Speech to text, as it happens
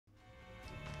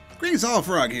Greetings all,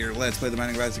 Frog here. Let's play the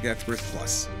Binding of Isaac Afterbirth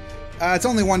Plus. It's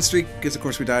only one streak, because of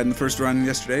course we died in the first run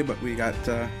yesterday, but we got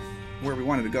where we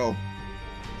wanted to go.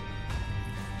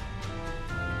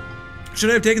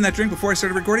 Should I have taken that drink before I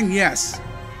started recording? Yes.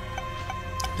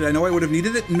 Did I know I would have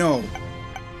needed it? No.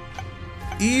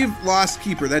 Eve, lost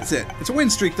keeper, that's it. It's a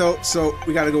win streak though, so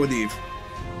we gotta go with Eve.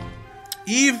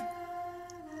 Eve,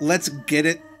 let's get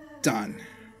it done.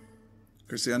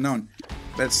 Curse the Unknown.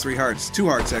 That's 3 hearts. 2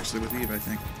 hearts actually with Eve, I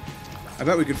think. I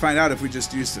bet we could find out if we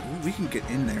just used it. Ooh, we can get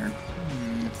in there.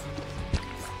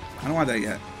 I don't want that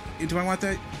yet. Do I want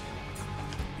that?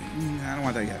 I don't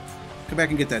want that yet. Come back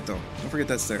and get that though. Don't forget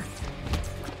that's there.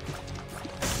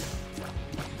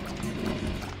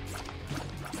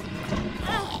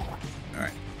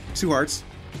 Alright. 2 hearts.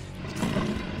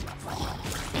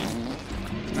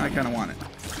 Now I kind of want it.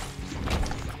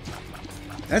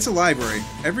 That's a library.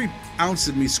 Every ounce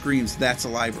of me screams, that's a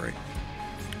library.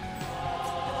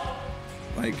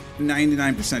 Like,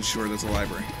 99% sure that's a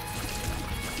library.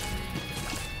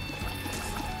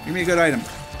 Give me a good item.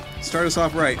 Start us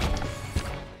off right.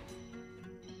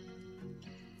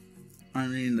 I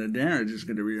mean, the damage is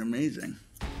going to be amazing.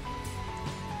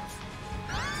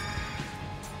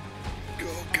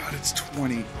 Oh god, it's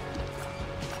 20.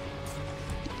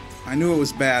 I knew it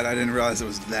was bad, I didn't realize it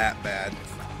was that bad.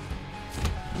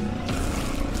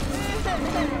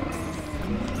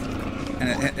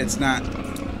 And it's not...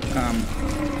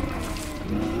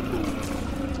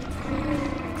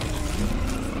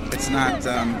 it's not,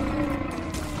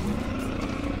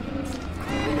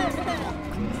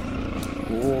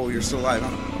 oh, you're still alive,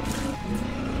 huh?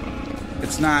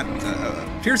 It's not,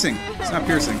 piercing. It's not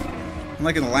piercing.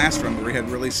 Unlike in the last run where we had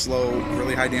really slow,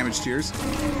 really high damage tiers.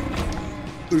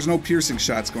 There's no piercing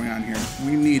shots going on here.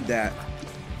 We need that.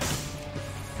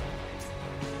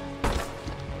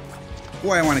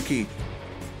 Boy, I want a key.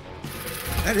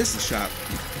 That is the shop.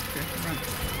 Okay, come on.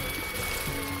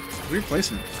 Weird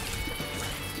placement.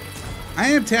 I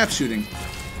am tap shooting.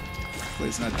 Hopefully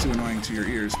it's not too annoying to your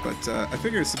ears, but I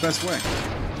figure it's the best way.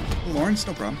 Oh, Lawrence,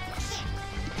 no problem.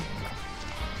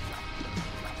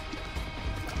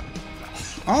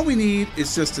 All we need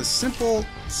is just a simple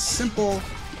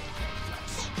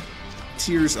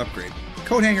tiers upgrade.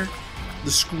 Coat hanger,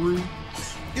 the screw,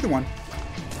 either one.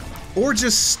 Or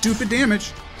just stupid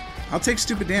damage. I'll take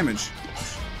stupid damage.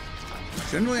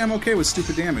 Generally, I'm okay with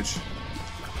stupid damage.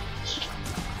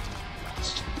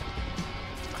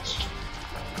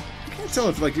 I can't tell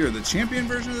if like you're the champion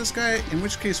version of this guy, in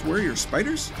which case where are your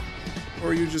spiders?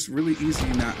 Or are you just really easy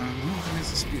not... well,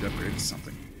 it's a speed upgrade or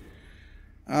something.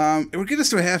 It would get us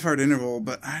to a half-heart interval,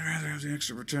 but I'd rather have the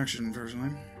extra protection,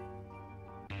 personally.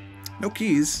 No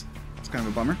keys. It's kind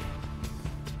of a bummer.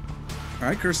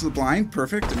 Alright, Curse of the Blind.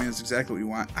 Perfect. I mean, that's exactly what you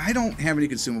want. I don't have any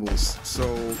consumables,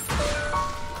 so...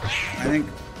 I think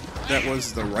that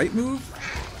was the right move?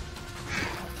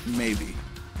 Maybe.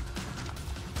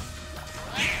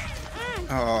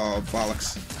 Oh,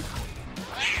 bollocks.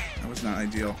 That was not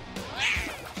ideal.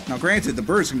 Now, granted, the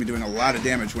bird's going to be doing a lot of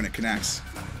damage when it connects.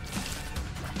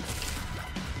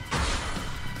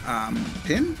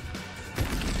 Pin?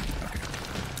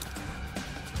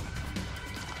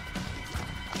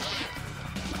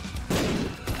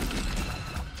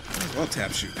 Well,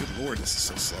 tap shoot. Good lord, this is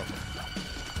so slow.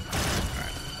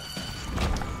 Alright.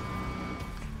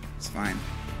 It's fine.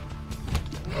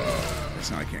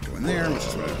 Now I can't go in there, which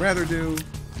is what I'd rather do.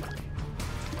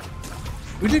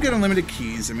 We did get unlimited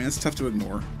keys. I mean, it's tough to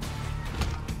ignore.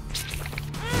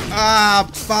 Ah,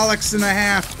 bollocks and a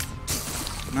half.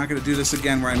 I'm not going to do this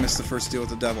again where I missed the first deal with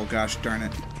the devil. Gosh darn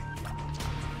it.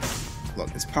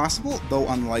 Look, it's possible, though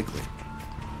unlikely.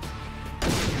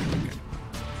 Okay.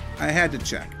 I had to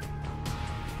check.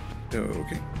 Oh,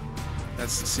 okay.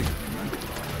 That's the secret one, right?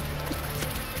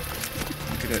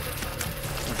 Look at it.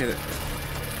 Look at it.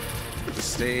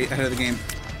 Just stay ahead of the game.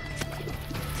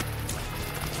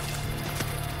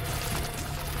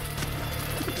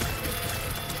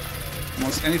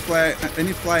 Almost any fly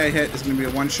I hit is going to be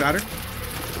a one-shotter.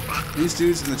 These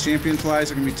dudes and the champion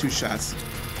flies are going to be 2 shots.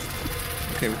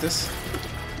 Okay with this.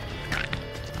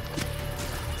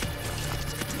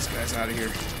 Let's get these guys out of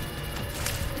here.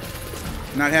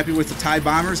 Not happy with the TIE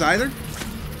bombers either.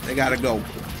 They gotta go.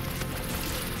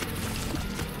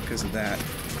 Because of that.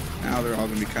 Now they're all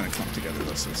gonna be kind of clumped together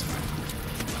though, so it's fine.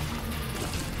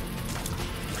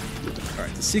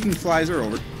 Alright, the seeking flies are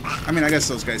over. I mean, I guess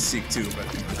those guys seek too, but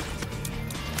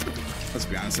let's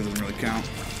be honest, that doesn't really count.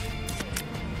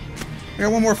 I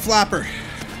got one more flopper.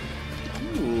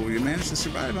 Ooh, you managed to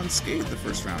survive unscathed the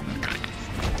first round.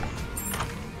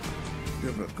 You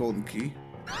have a golden key.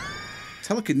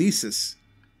 Telekinesis.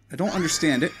 I don't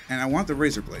understand it, and I want the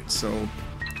razor blade. So,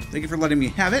 thank you for letting me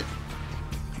have it.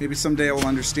 Maybe someday I will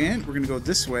understand. We're going to go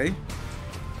this way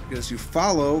because you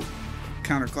follow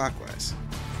counterclockwise.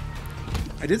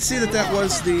 I did see that that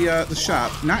was the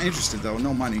shop. Not interested, though.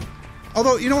 No money.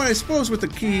 Although, you know what? I suppose with the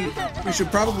key, we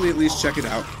should probably at least check it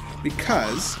out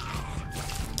because...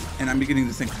 And I'm beginning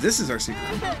to think this is our secret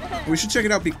room. We should check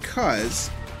it out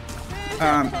because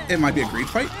it might be a greed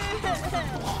fight.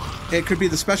 It could be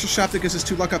the special shop that gives us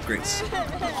 2 luck upgrades.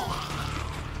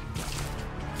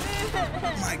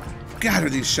 My God, are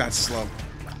these shots slow.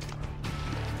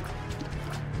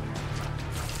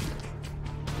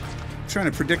 I'm trying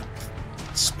to predict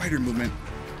spider movement,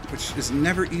 which is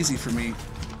never easy for me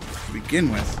to begin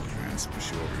with. All right, let's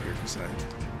push you over here because I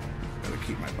gotta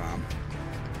keep my bomb.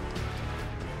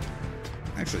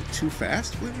 Actually, too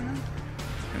fast, believe it or not.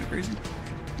 Kind of crazy.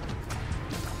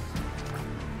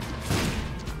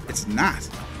 It's not.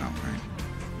 Oh, all right.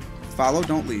 Follow,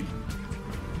 don't lead.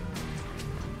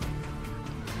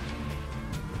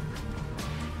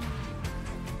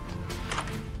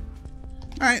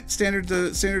 All right, standard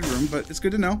room, but it's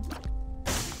good to know.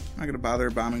 I'm not gonna bother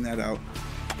bombing that out.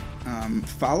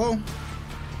 Follow.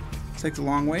 Take the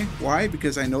long way. Why?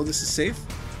 Because I know this is safe.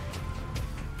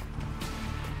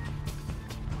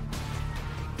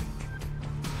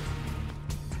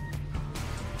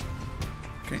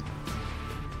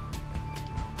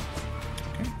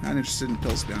 Not interested in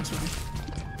pills, to be honest with you.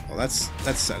 Well, that's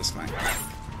satisfying.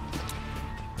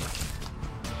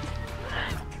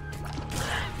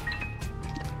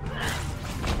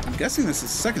 I'm guessing this is the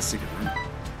second secret room.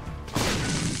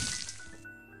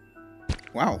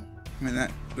 Wow. I mean,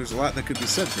 there's a lot that could be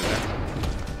said for that.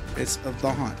 It's of the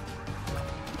haunt.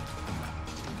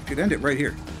 You could end it right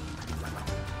here.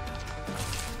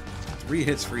 3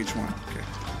 hits for each one. Okay.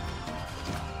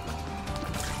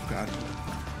 God.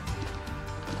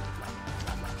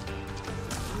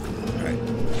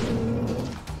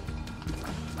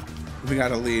 We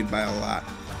got a lead by a lot.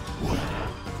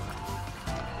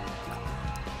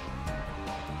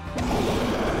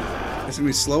 It's gonna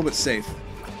be slow but safe.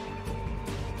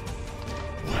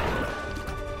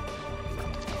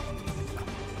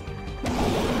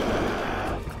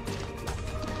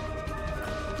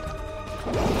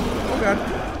 Oh God.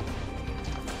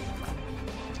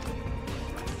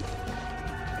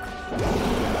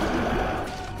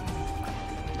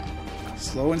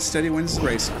 Slow and steady wins the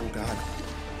race. Oh God.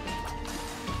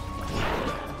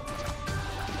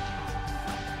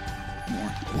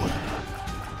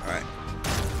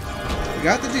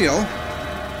 Got the deal.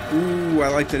 Ooh, I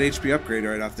like that HP upgrade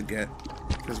right off the get.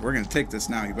 Because we're going to take this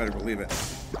now, you better believe it.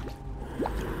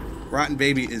 Rotten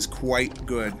Baby is quite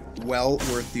good. Well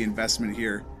worth the investment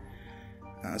here.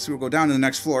 So we'll go down to the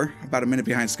next floor. About a minute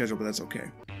behind schedule, but that's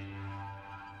okay.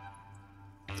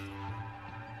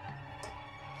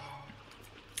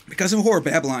 Because of Horror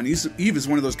Babylon, Eve is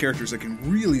one of those characters that can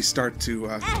really start to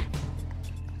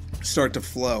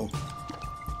flow.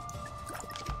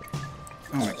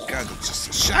 Oh my God, just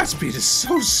the shot speed is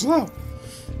so slow.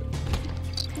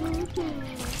 Alright,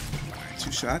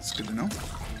 2 shots, good to know.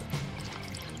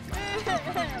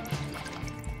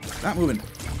 Not moving.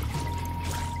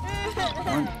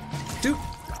 1, 2.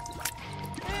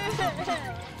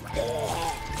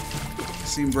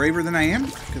 Seem braver than I am,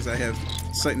 because I have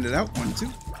sightened it out. 1, 2.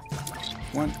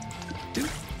 1, 2.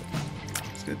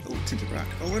 Let's get the little tinted rock.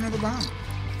 Oh, another bomb.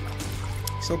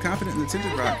 So confident in the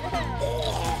tinted rock.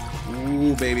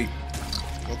 Ooh, baby. A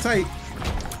little tight.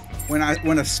 When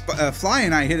a fly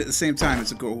and I hit at the same time,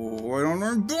 it's a go. Oh, I don't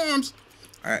learn bombs.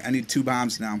 All right, I need 2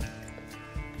 bombs now.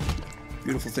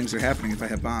 Beautiful things are happening if I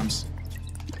have bombs.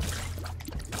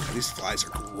 These flies are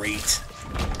great.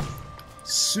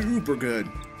 Super good.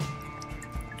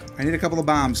 I need a couple of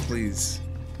bombs, please.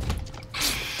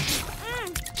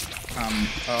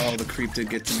 Oh, the creep did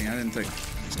get to me. I didn't think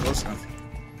it was close enough.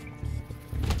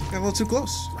 Got a little too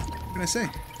close. What can I say?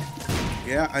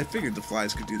 Yeah, I figured the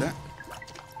flies could do that.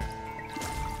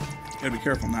 Gotta be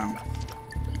careful now.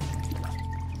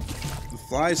 The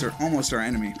flies are almost our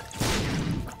enemy.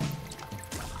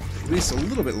 At least a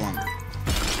little bit longer.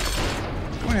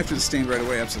 Going after the stain right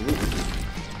away, absolutely.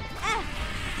 Yeah,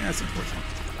 that's unfortunate.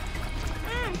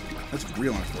 That's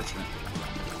real unfortunate.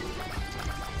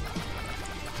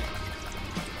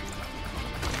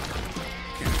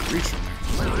 Can't reach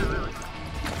from there.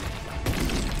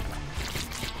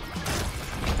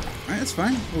 Alright, that's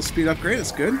fine. A little speed upgrade,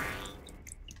 that's good.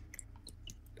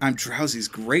 I'm drowsy is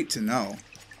great to know.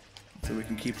 So we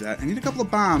can keep that. I need a couple of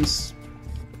bombs.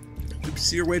 You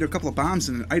see your way to a couple of bombs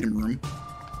in an item room.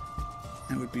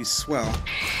 That would be swell.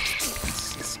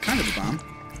 It's kind of a bomb.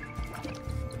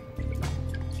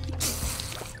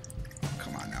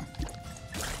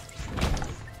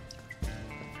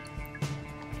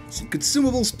 Some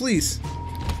consumables, please.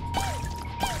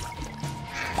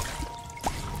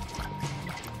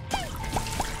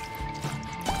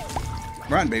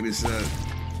 Rotten Baby's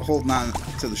holding on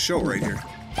to the show right here.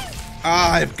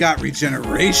 Ah, I've got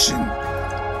regeneration.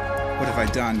 What have I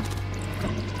done?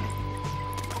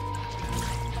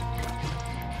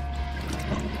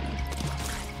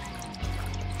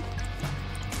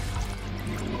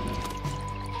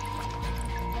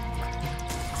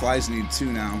 Flies need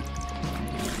 2 now.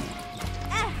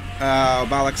 Oh,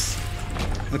 bollocks.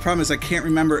 The problem is I can't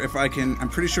remember if I can... I'm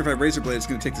pretty sure if I Razor Blade, it's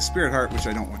going to take the Spirit Heart, which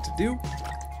I don't want to do.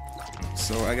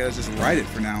 So I gotta just ride it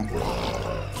for now.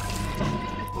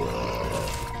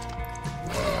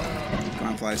 Come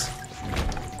on, flies.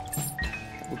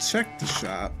 We'll check the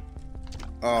shop.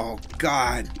 Oh,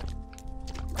 God.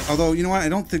 Although, you know what? I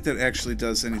don't think that actually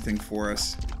does anything for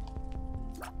us.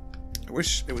 I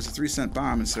wish it was a 3-cent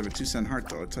bomb instead of a 2-cent heart,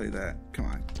 though. I'll tell you that. Come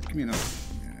on. Give me another.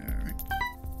 Yeah, all right.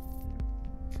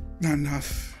 Not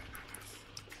enough.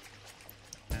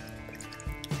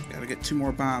 Gotta get 2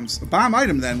 more bombs. A bomb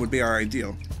item, then, would be our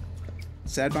ideal.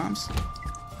 Sad bombs?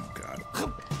 Oh, God.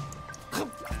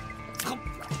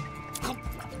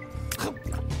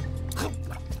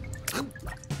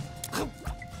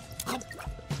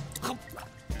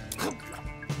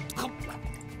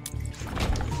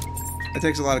 That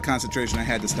takes a lot of concentration. I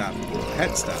had to stop. I had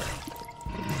to stop.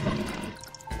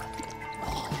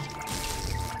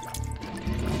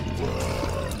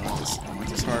 I want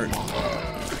this heart.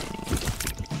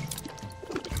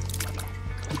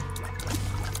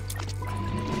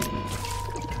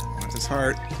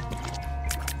 Heart.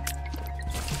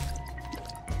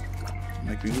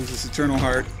 Make me lose this eternal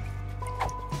heart.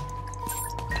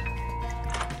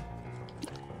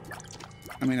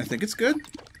 I mean, I think it's good.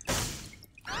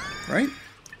 Right?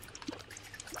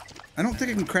 I don't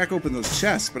think I can crack open those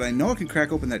chests, but I know I can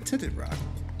crack open that tinted rock.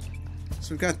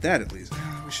 So we've got that at least.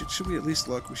 Should we at least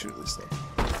look? We should at least look.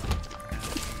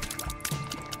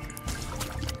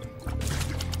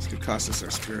 This could cost us our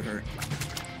spirit heart.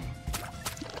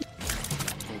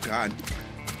 God.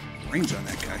 Range on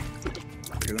that guy.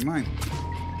 Bigger than mine.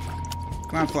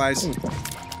 Come on, flies.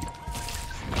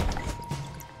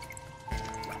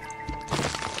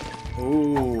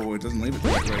 Oh, it doesn't leave it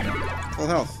that way. Full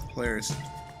health. Players.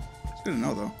 It's good to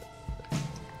know, though.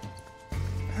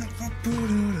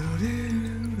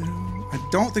 I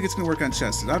don't think it's going to work on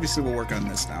chests. It obviously will work on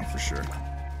this now, for sure.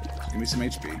 Give me some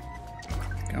HP.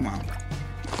 Come on.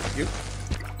 Yep.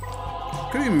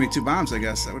 Could have given me 2 bombs, I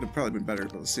guess. That would have probably been better,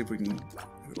 but let's see if we can...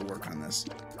 if it'll work on this.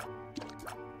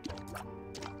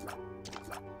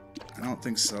 I don't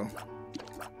think so.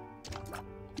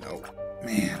 No.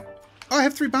 Man. Oh, I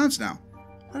have 3 bombs now.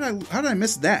 How did I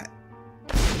miss that?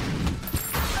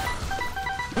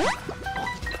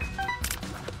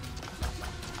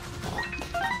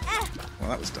 Well,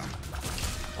 that was dumb.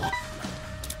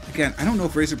 Again, I don't know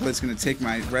if Razor Blade's going to take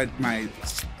my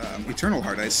Eternal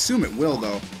Heart. I assume it will,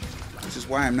 though. Which is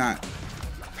why I'm not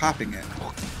popping it.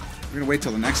 We're going to wait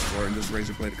till the next floor and just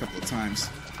Razor Blade a couple of times.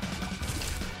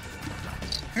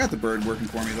 I got the bird working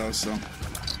for me, though, so...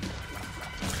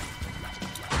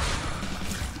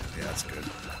 yeah, that's good.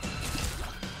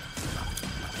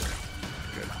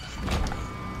 Good.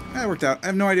 That worked out. I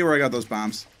have no idea where I got those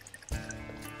bombs.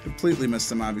 Completely missed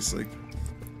them, obviously.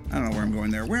 I don't know where I'm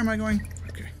going there. Where am I going?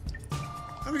 Okay.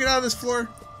 How do we get out of this floor?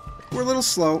 We're a little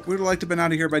slow. We would have liked to have been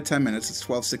out of here by 10 minutes. It's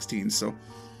 12:16, so...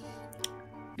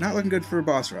 not looking good for a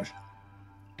boss rush.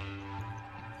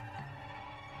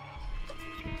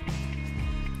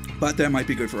 But that might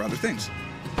be good for other things.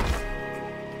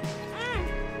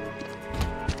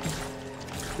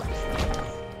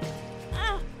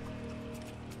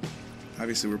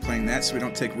 Obviously, we're playing that so we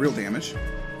don't take real damage.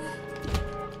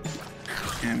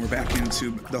 And we're back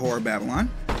into the Whore of Babylon,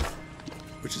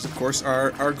 which is, of course,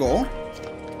 our goal.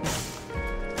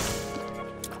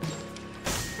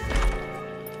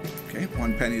 Okay,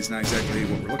 1 penny is not exactly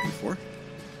what we're looking for.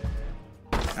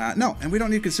 No, and we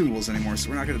don't need consumables anymore, so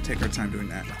we're not going to take our time doing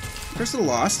that. Curse of the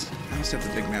Lost. I must have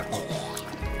the big map. I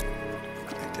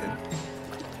did.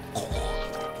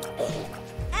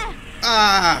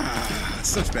 Ah!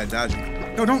 Such bad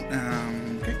dodging. No, don't.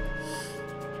 Okay.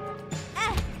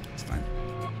 It's fine.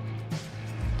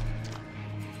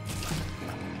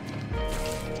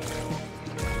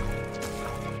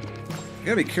 You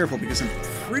gotta be careful because I'm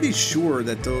pretty sure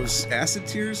that those acid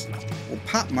tears will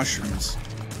pop mushrooms.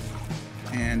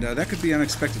 And that could be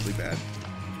unexpectedly bad.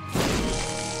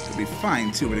 It could be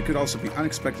fine too, but it could also be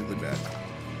unexpectedly bad.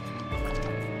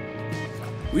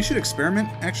 We should experiment,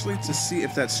 actually, to see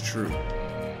if that's true.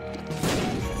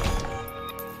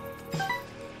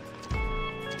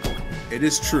 It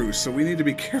is true, so we need to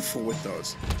be careful with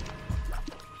those.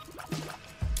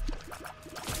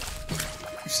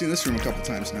 You've seen this room a couple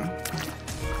times now.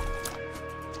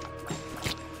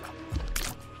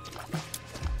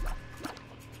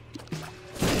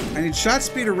 I need shot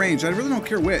speed or range. I really don't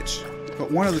care which,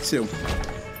 but one of the two.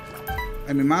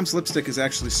 I mean, Mom's lipstick is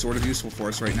actually sort of useful for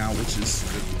us right now, which is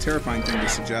a terrifying thing to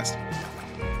suggest.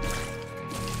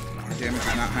 Our damage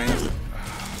is not high enough.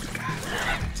 Oh, God.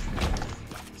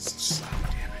 Such slow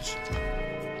damage.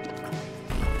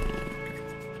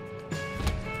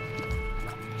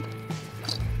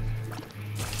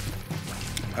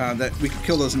 That we could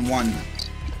kill those in one.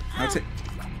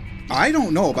 I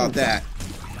don't know about that.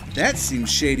 That seems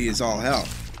shady as all hell.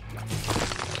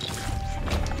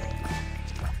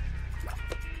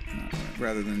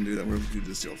 Rather than do that, we'll do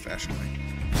this the old-fashioned way.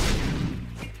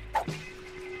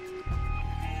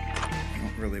 I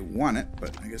don't really want it,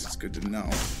 but I guess it's good to know.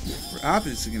 We're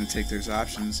obviously going to take those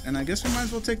options, and I guess we might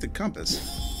as well take the compass.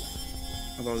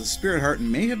 Although the Spirit Heart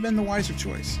may have been the wiser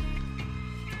choice.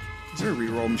 Is there a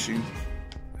reroll machine?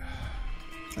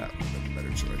 That would have been a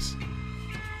better choice.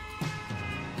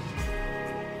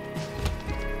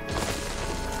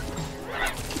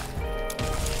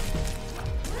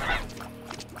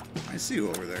 I see you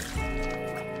over there.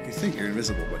 You think you're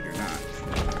invisible, but you're not.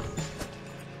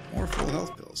 More full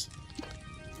health pills.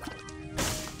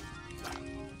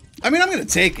 I mean, I'm gonna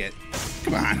take it.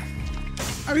 Come on.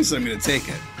 Obviously, I'm gonna take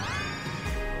it.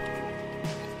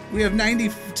 We have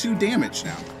 92 damage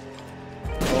now.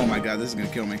 Oh my god, this is gonna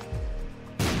kill me.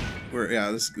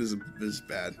 Yeah, this is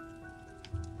bad.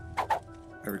 I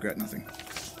regret nothing.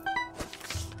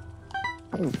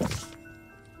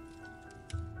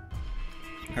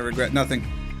 I regret nothing.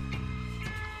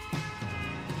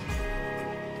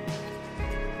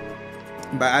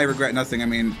 By I regret nothing, I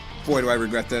mean, boy, do I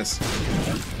regret this.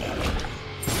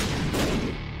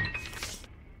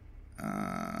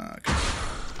 Okay.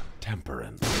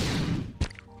 Temperance.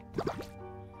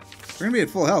 We're gonna be at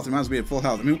full health. We might as well be at full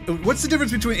health. I mean, what's the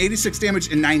difference between 86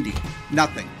 damage and 90?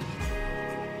 Nothing.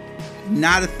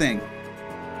 Not a thing.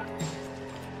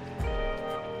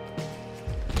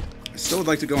 I still would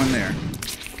like to go in there.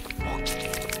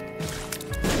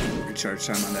 Recharge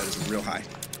time on that is real high.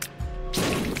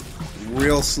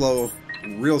 Real slow.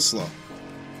 Real slow.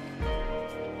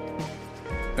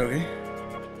 Okay.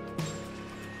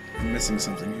 I'm missing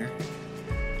something here.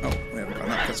 Oh, we haven't gone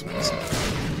up. That's what I'm missing.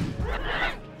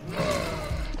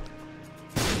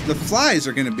 The flies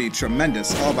are going to be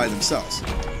tremendous all by themselves.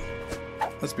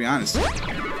 Let's be honest.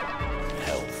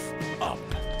 Health up.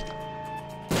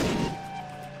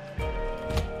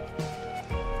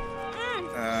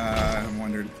 I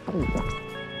wondered.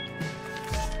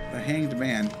 The Hanged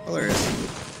Man. Hilarious.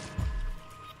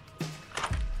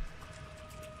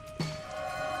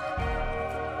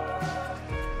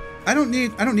 I don't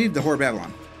need the Whore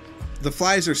Babylon. The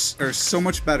flies are so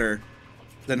much better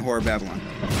than Whore Babylon.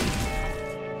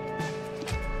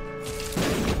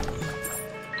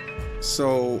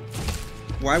 So,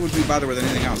 why would we bother with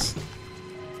anything else?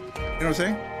 You know what I'm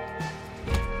saying?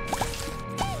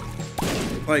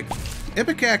 Like,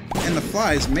 Ipecac and the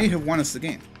flies may have won us the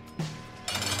game.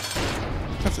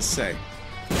 Tough to say.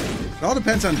 It all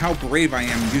depends on how brave I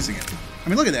am using it. I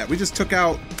mean, look at that. We just took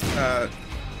out,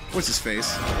 what's his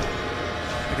face?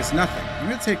 Like it's nothing. I'm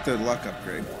going to take the luck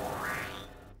upgrade.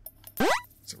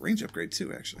 It's a range upgrade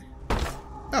too, actually.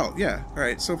 Oh, yeah.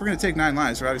 Alright, so if we're going to take 9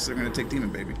 lives, we're obviously going to take Demon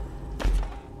Baby.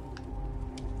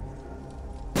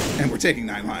 And we're taking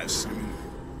 9 lives. I mean,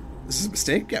 this is a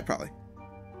mistake? Yeah, probably.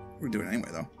 We're doing it anyway,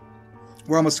 though.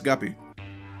 We're almost a guppy.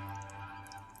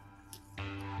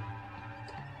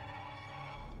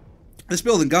 This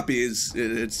build in guppy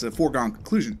it's a foregone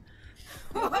conclusion.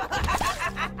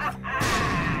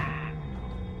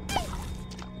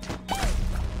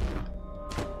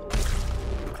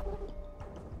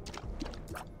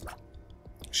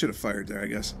 Should have fired there, I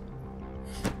guess.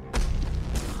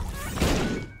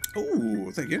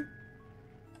 Oh, thank you.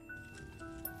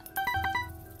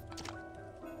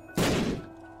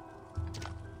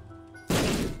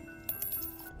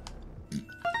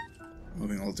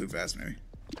 Moving a little too fast, maybe.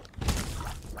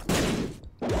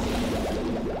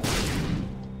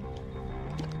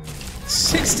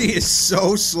 $60 is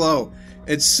so slow.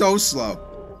 It's so slow.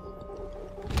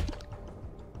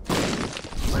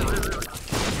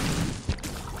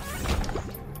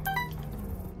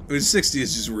 It was 60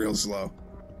 is just real slow.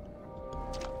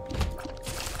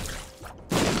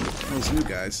 Those new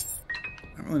guys.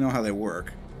 I don't really know how they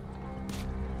work.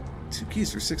 2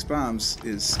 keys for 6 bombs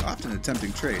is often a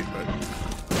tempting trade, but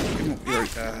given what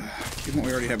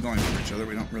we already have going for each other,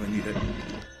 we don't really need it.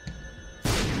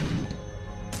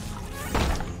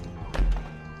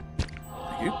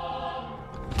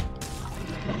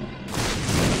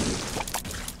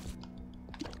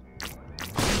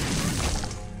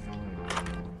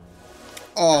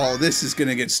 Oh, this is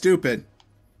gonna get stupid.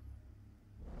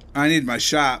 I need my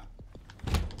shop.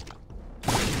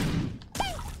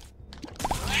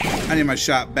 I need my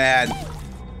shop bad.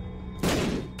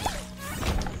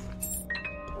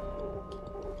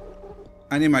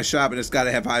 I need my shop, but it's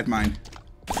gotta have hive mind.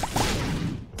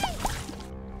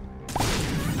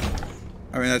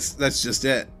 I mean, that's just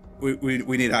it.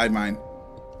 We need hive mind.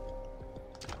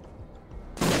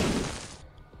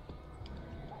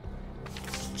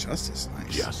 Justice,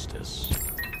 nice. Justice.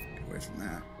 Get away from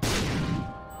that.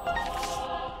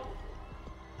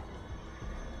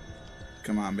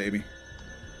 Come on, baby.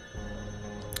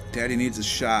 Daddy needs a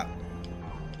shot.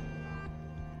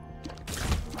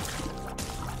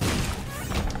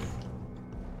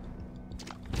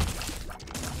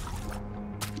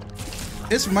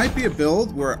 This might be a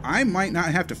build where I might not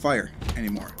have to fire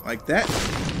anymore. Like that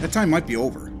time might be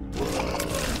over.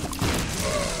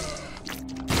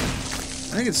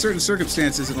 I think in certain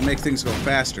circumstances it'll make things go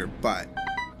faster, but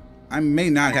I may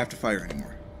not have to fire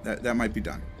anymore. That might be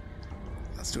done.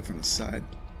 Let's do it from the side.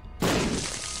 Okay.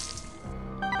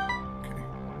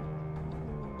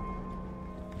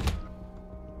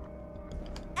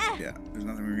 Yeah, there's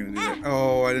nothing we're gonna do there.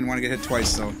 Oh, I didn't want to get hit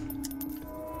twice though.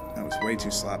 That was way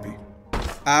too sloppy.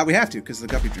 We have to, because of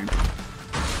the guppy dream.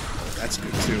 Oh, that's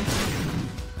good too.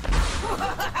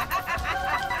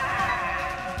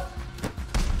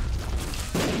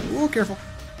 Ooh, careful.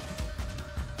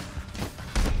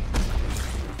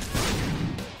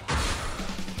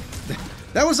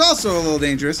 That was also a little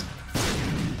dangerous.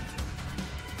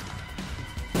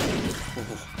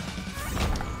 Oh.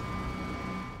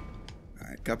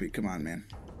 Alright, Guppy, come on, man.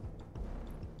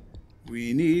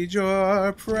 We need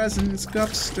your presence,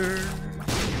 Gupster.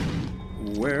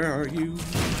 Where are you?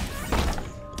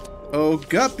 Oh,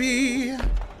 Guppy,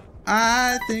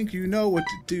 I think you know what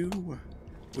to do,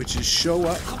 which is show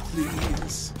up,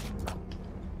 please.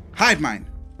 Hive mine.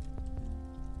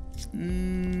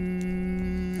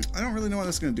 I don't really know what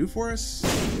that's going to do for us.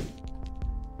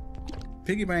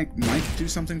 Piggy bank might do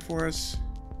something for us.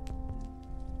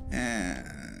 And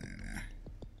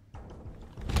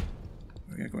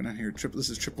we got going on here. This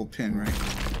is triple pin, right?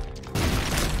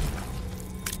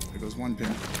 There goes one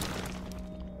pin.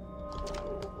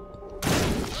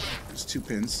 There's 2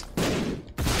 pins.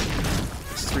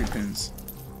 There's 3 pins.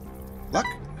 Luck.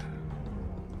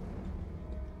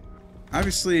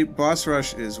 Obviously, boss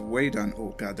rush is way done.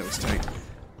 Oh god, that was tight.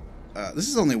 This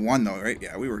is only 1 though, right?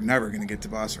 Yeah, we were never gonna get to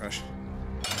boss rush.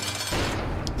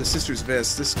 The Sister's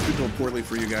Vis. This could go poorly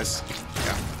for you guys.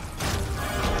 Yeah.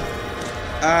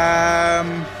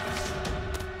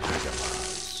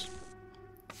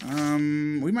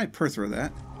 We might throw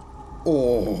that.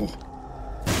 Oh.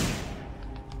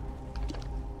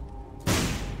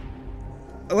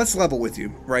 Let's level with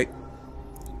you, right?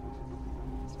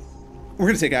 We're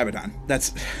gonna take Abaddon.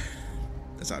 That's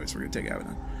obvious. We're gonna take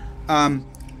Abaddon.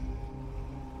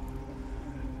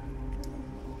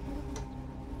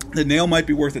 The nail might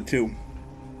be worth it too,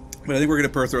 but I think we're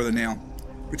gonna throw the nail.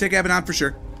 We take Abaddon for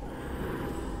sure.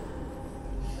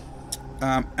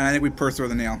 And I think we throw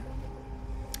the nail.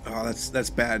 Oh, that's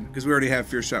bad because we already have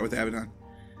Fierce Shot with Abaddon.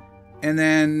 And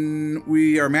then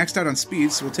we are maxed out on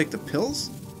speed, so we'll take the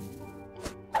pills.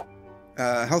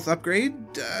 Health upgrade.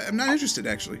 I'm not interested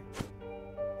actually.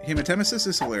 Hematemesis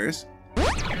is hilarious.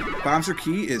 Bombs or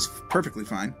key is perfectly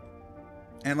fine.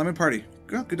 And Lemon Party.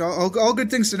 Good, all good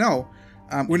things to know.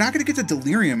 We're not going to get to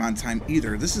Delirium on time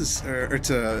either. This is, or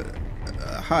to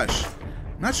Hush.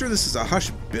 I'm not sure this is a Hush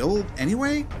build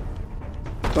anyway,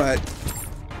 but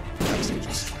that was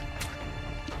dangerous.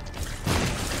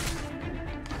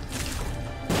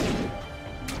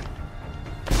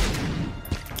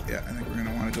 Yeah, I think we're going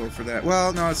to want to go for that.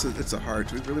 Well, no, it's a heart.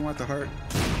 Do we really want the heart?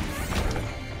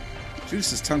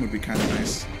 Judas' tongue would be kind of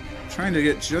nice. Trying to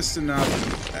get just enough.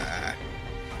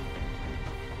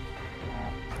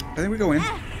 I think we go in.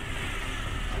 I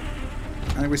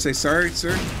think we say, sorry,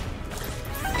 sir.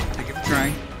 Thank you for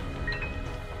trying.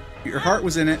 Your heart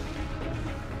was in it.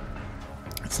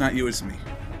 It's not you, it's me.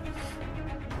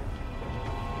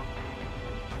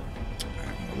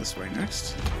 Alright, we'll go this way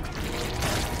next.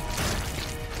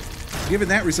 Given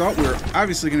that result, we're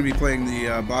obviously going to be playing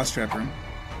the boss trap room.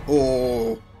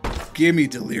 Oh, give me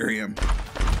Delirium.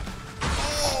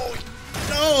 Oh,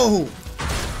 no!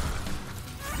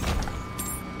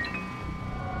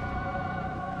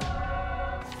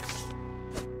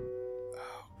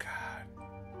 Oh, God.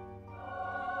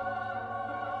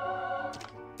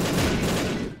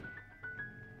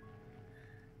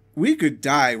 We could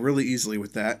die really easily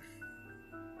with that.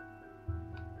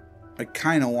 I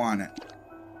kind of want it.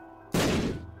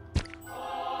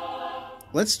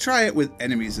 Let's try it with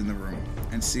enemies in the room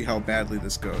and see how badly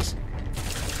this goes.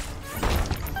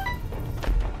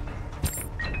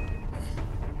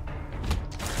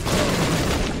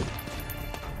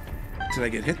 Did I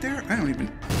get hit there? I don't even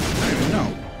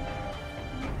know.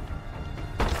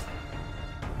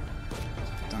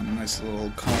 Down a nice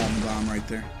little calm bomb right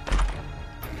there.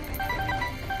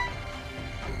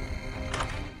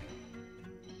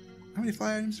 How many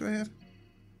fly items do I have?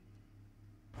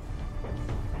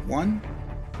 1?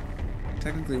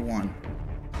 Technically 1.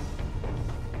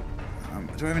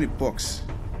 Do I have any books?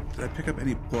 Did I pick up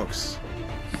any books?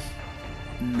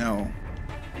 No.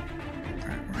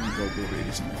 Alright, we're gonna go Blue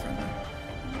Radius on my friend then.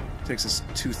 Takes us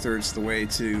 2/3 the way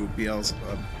to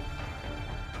Beelzebub.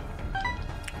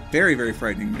 Very, very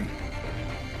frightening me.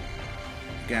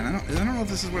 Again, I don't know if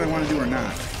this is what I want to do or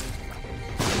not.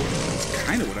 It's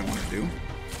kind of what I want to do.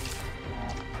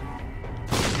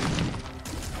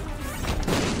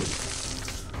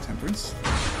 Temperance.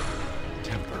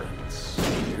 Temperance.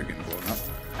 You're getting blown up.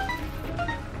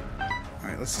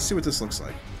 Alright, let's just see what this looks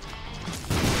like.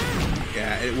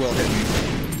 Yeah, it will hit me.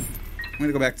 I'm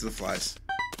gonna go back to the flies.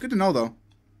 Good to know, though.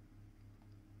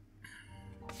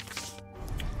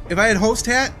 If I had host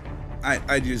hat,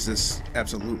 I'd use this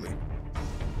absolutely.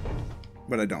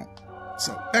 But I don't.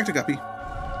 So, back to Guppy.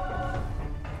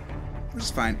 Which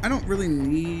is fine. I don't really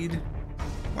need...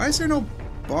 Why is there no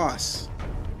boss?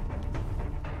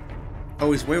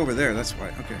 Oh, he's way over there. That's why.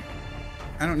 Okay.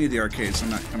 I don't need the arcade, so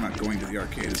I'm not going to the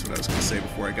arcade, is what I was going to say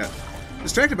before I got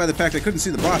distracted by the fact I couldn't see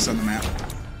the boss on the map.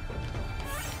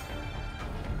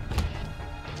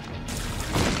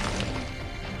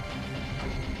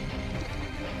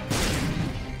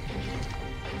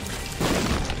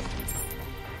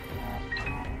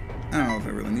 I don't know if I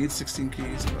really need 16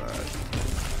 keys, but...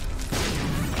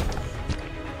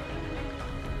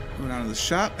 Going on to the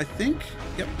shop, I think.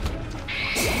 Yep.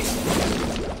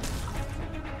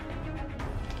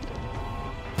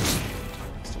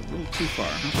 Just a little too far,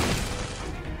 huh?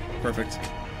 Perfect.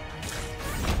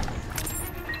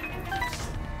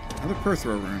 Another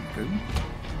Perthrow room. Good.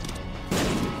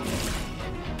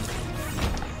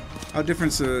 How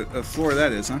different a floor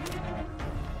that is, huh?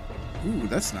 Ooh,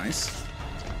 that's nice.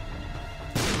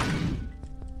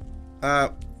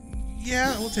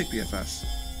 Yeah, we'll take BFS.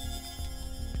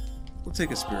 We'll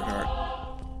take a Spirit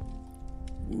Heart.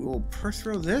 We'll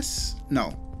Perthrow this?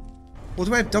 No. Well,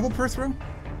 do I have double Perthrow?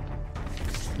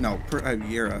 No, I have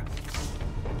Yera.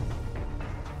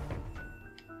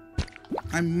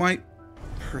 I might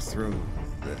Perthrow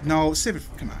this. No, save it.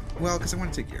 Come on. Well, because I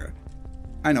want to take Yera.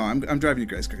 I know, I'm driving you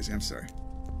guys crazy. I'm sorry.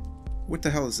 What the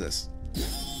hell is this?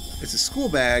 It's a school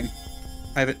bag.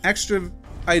 I have an extra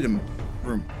item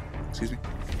room. Excuse me.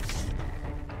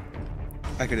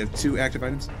 I could have 2 active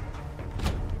items.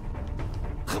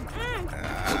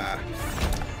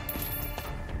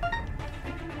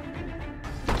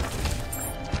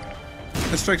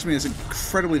 That strikes me as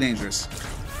incredibly dangerous.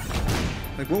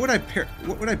 Like, what would I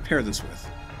pair this with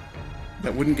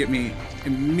that wouldn't get me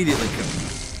immediately killed?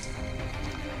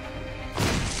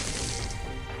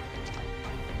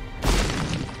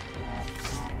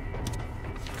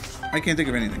 I can't think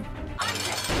of anything.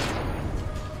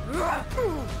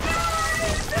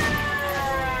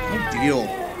 No deal.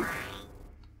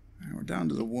 Alright, we're down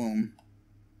to the womb.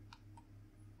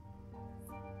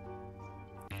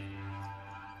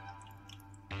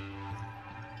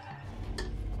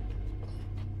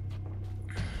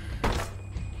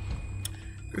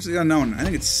 Curse of the Unknown. I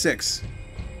think it's 6.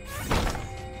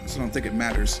 I just don't think it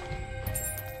matters.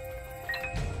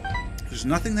 There's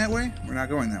nothing that way? We're not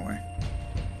going that way.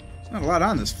 There's not a lot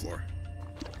on this floor.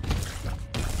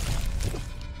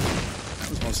 That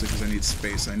was mostly because I need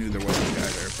space. I knew there wasn't a guy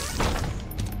there,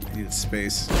 but I needed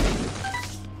space.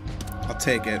 I'll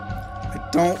take it. I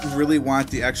don't really want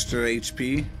the extra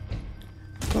HP,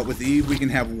 but with Eve we can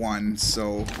have 1,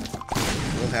 so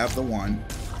we'll have the 1.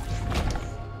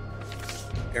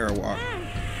 Airwalk.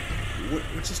 What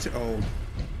just... Oh.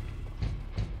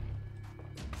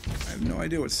 I have no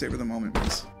idea what Savor the Moment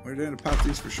means. We're going to pop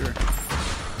these for sure.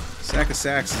 Sack of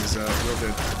Sacks is real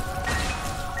good.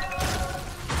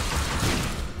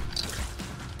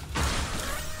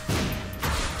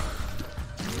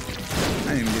 I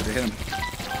didn't even get to hit him.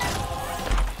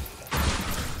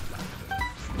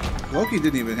 Loki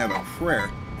didn't even have a prayer.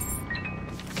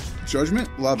 Judgment?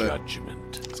 Love it.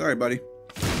 Judgment. Sorry, buddy.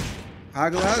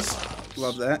 Hagalaz?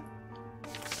 Love that.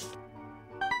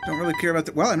 Don't really care about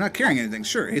the... Well, I'm not carrying anything.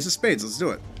 Sure, Ace of Spades. Let's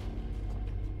do it.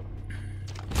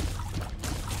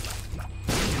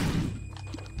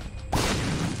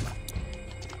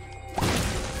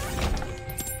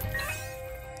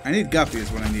 I need Guppy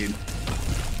is what I need.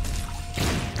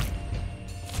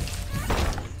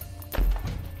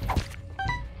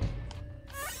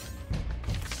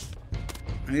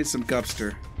 I need some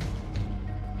Gupster.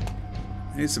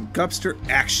 I need some Gupster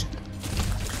action.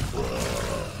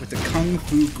 With the Kung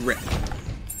Fu grip.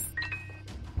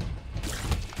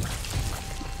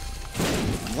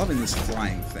 I'm loving this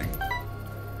flying thing.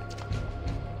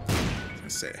 I was gonna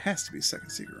say, it has to be second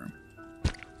secret room.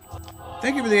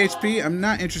 Thank you for the HP. I'm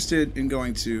not interested in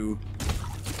going to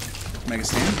Mega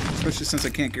Stand, especially since I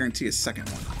can't guarantee a second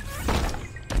one.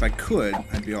 If I could,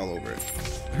 I'd be all over it.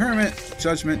 Hermit,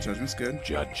 Judgment. Judgment's good.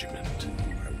 Judgment.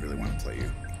 I really want to play you.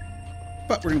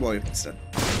 But we're going to blow you up instead.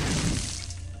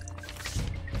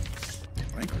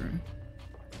 Blank Room,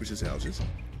 which is Alga's.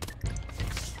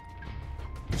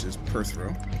 Which is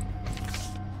Perthrow.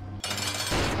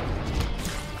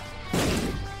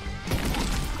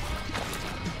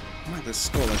 I like this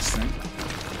Skolex thing.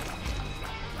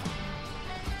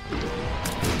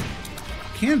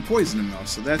 Can poison him though,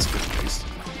 so that's good at least.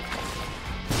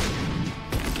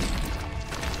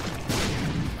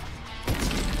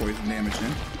 Poison damage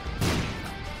in.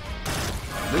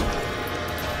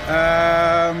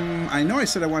 I know I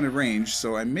said I wanted range,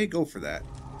 so I may go for that.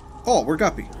 Oh, we're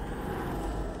Guppy.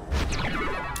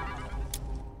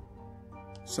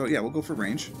 So yeah, we'll go for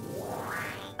range.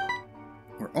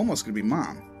 We're almost gonna be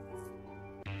Mom.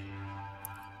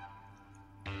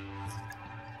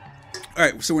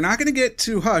 Alright, so we're not gonna get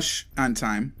to Hush on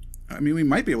time. I mean, we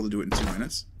might be able to do it in 2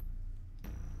 minutes.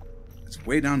 It's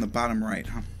way down the bottom right,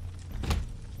 huh?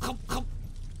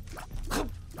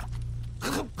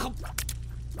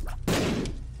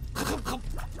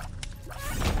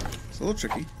 It's a little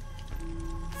tricky.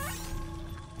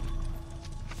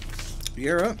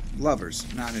 Viera, Lovers,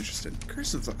 not interested.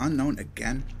 Curse of the Unknown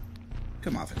again?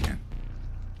 Come off it, man.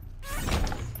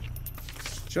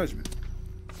 Judgment.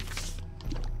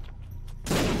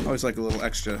 Always like a little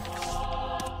extra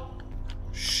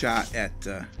shot at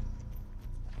some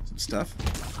stuff.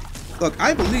 Look,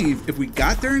 I believe if we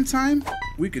got there in time,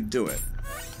 we could do it.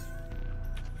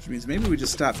 Which means maybe we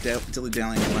just stop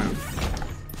dilly-dallying around.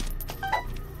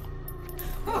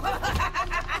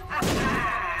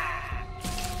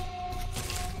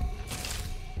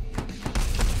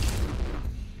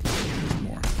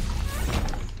 More.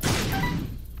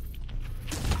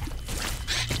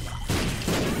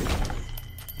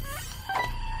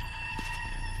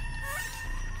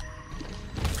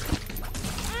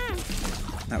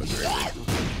 That was very weird.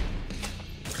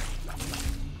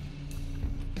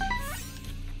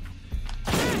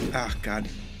 Ah, God.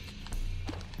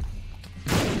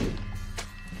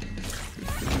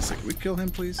 Can we kill him,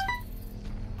 please?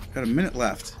 Got a minute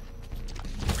left.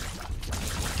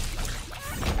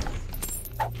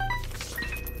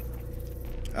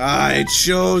 I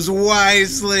chose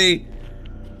wisely.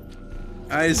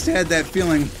 I just had that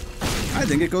feeling. I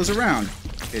think it goes around.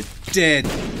 It did.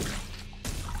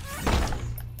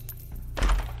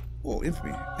 Whoa,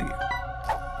 Infamy. Thank you.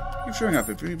 Keep showing up,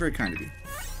 Infamy. Very kind of you.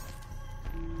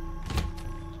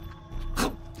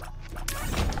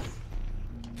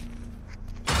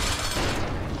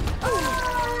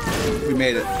 We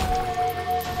made it.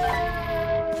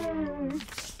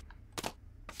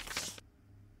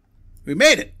 We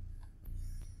made it!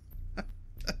 I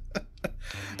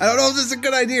don't know if this is a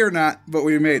good idea or not, but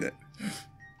we made it.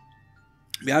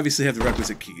 We obviously have the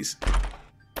requisite keys.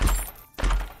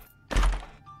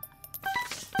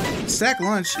 Stack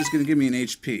Lunch is going to give me an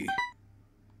HP.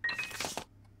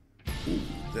 Ooh,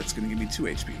 that's going to give me 2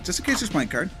 HP. Just in case there's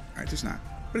blank card. Alright, there's not.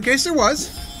 But in case there was...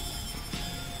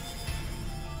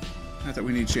 Not that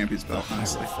we need Champion's Belt,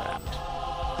 honestly.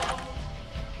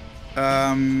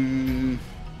 I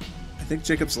think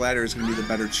Jacob's Ladder is going to be the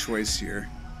better choice here.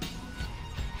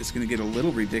 It's going to get a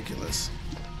little ridiculous.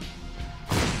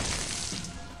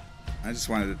 I just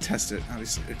wanted to test it.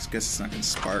 Obviously, I guess it's not going to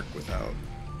spark without...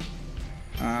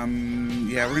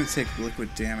 yeah, we're going to take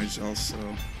liquid damage also.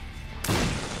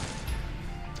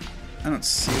 I don't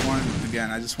see one. Again,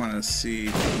 I just wanted to see...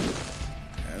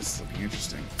 Yeah, it's looking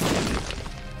interesting.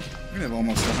 We're gonna have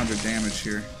almost 100 damage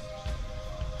here.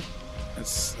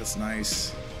 That's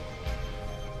nice.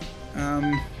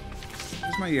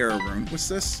 Where's my Yara rune? What's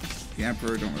this? The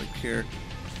Emperor, don't really care.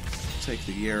 Take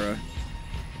the Yara.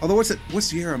 Although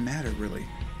what's Yara matter really?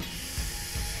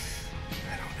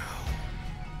 I don't know.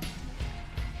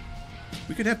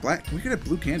 We could have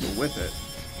blue candle with it.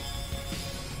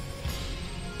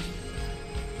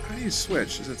 How do you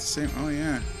switch? Is it the same? Oh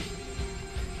yeah.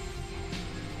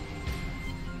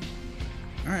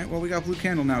 Alright, well we got blue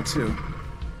candle now too.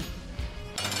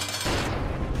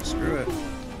 Screw it.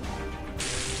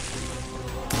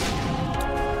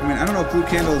 I mean, I don't know if blue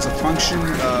candle is a function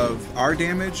of our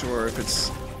damage or if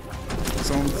it's its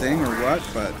own thing or what,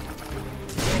 but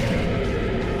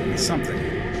it's something.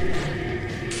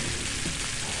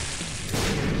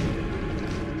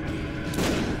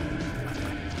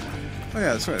 Oh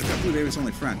yeah, that's right. I got Blue Baby's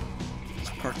only friend. Let's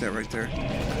park that right there.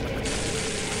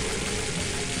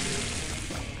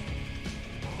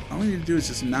 All we need to do is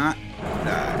just not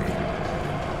die.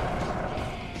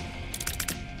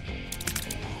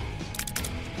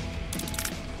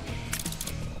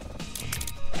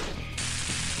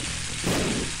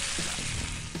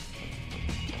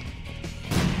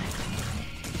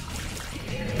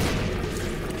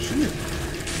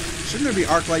 Shouldn't there be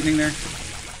arc lightning there?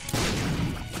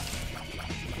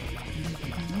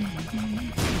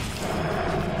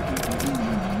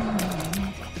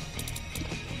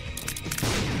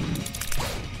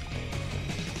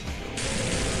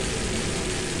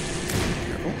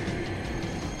 Careful.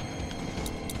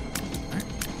 Alright,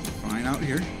 fine out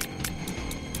here.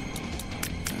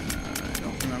 I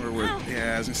don't remember where...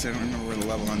 Yeah, I was gonna say I don't remember where the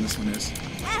level on this one is.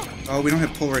 Oh, we don't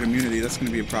have Polaroid immunity. That's gonna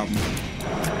be a problem.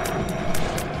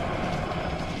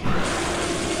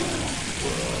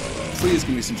 Please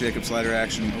give me some Jacob Slider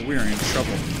action, or we're in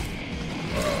trouble.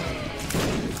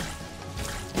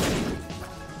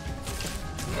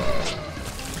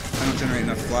 I don't generate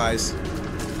enough flies.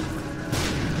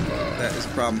 That is a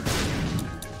problem.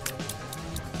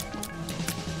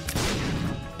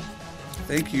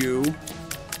 Thank you.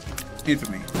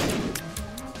 Infamy.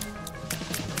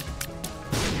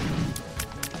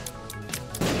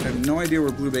 I have no idea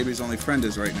where Blue Baby's only friend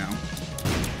is right now.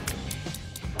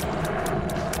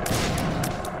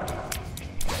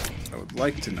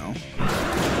 Like to know.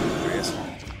 There he is.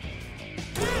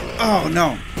 Oh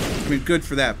no! I mean, good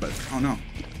for that, but oh no.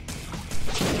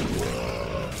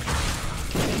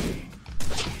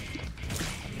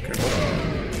 Careful.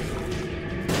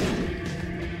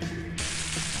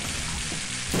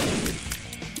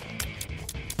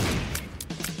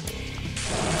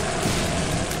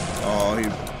 Oh,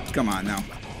 you. Come on now.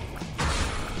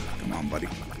 Come on, buddy.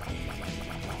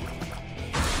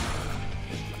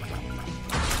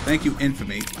 Thank you,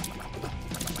 Infamy.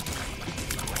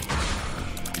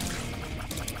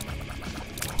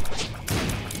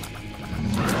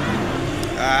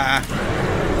 Ah.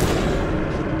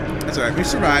 That's alright, we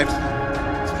survived.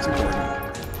 That's important.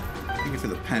 Thank you for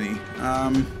the penny.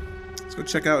 Let's go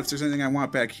check out if there's anything I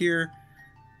want back here.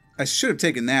 I should have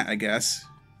taken that, I guess.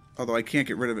 Although I can't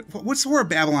get rid of it. What's Whore of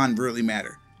Babylon really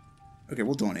matter? Okay,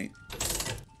 we'll donate.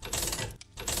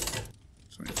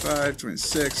 25,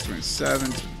 26,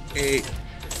 27, 28,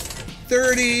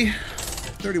 30,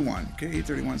 31. Okay,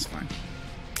 31 is fine.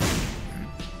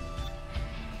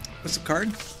 What's the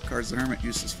card? Card's the Hermit,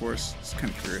 useless force. Just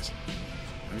kind of curious.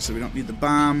 Obviously, we don't need the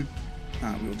bomb.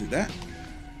 We'll do that.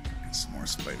 Get some more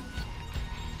spider.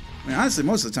 I mean, honestly,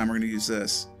 most of the time we're going to use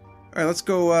this. All right, let's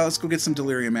go get some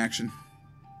delirium action.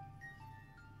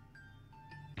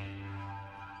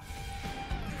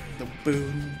 The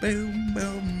boom, boom,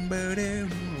 boom, boom.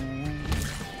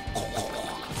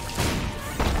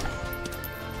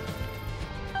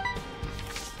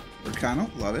 Volcano,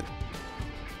 love it.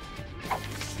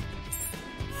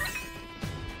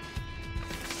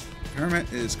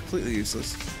 Hermit is completely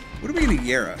useless. What are we gonna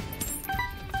Yera?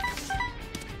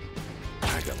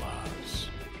 Agalaz.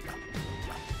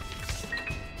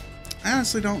 I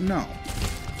honestly don't know.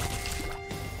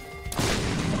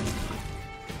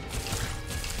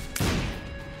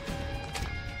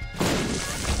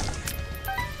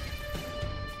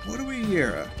 What do we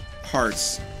Yera?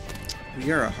 Hearts. We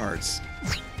Yera hearts.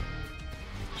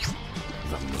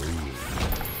 The moon.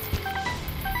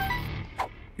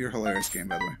 You're a hilarious game,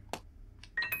 by the way.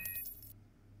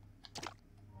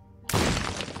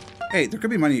 Hey, there could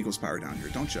be money equals power down here.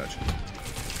 Don't judge.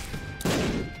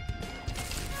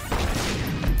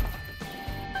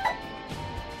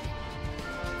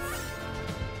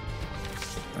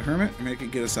 The Hermit, I mean, it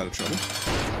could get us out of trouble.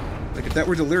 Like, if that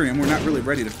were Delirium, we're not really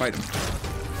ready to fight him.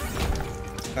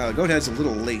 Goathead's a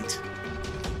little late.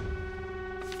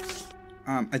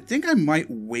 I think I might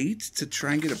wait to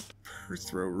try and get a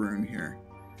Perthrow rune here.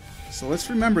 So let's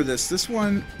remember this. This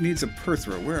one needs a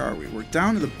Perthrow. Where are we? We're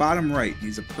down to the bottom right.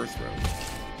 Needs a Perthrow.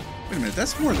 Wait a minute.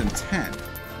 That's more than 10.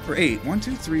 Or 8. 1,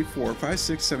 2, 3, 4, 5,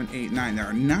 6, 7, 8, 9. There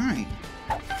are 9.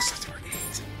 So there are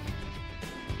 8.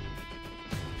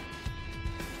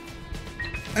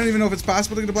 I don't even know if it's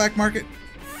possible to get a black market.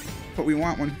 But we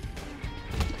want one.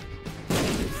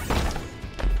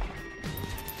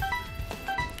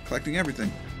 Collecting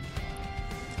everything.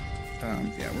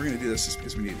 Yeah, we're going to do this just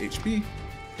because we need HP.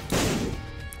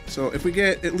 So if we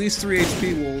get at least 3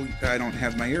 HP, I don't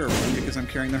have my arrow rune because I'm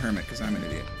carrying the Hermit because I'm an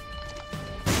idiot.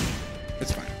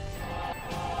 It's fine.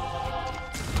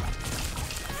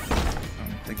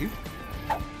 Thank you.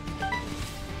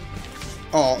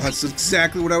 Oh, that's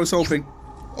exactly what I was hoping.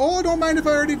 Oh, don't mind if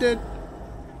I already did.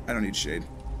 I don't need shade.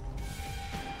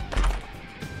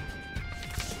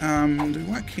 Do we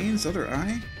want Kane's other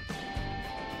eye?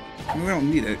 I mean, we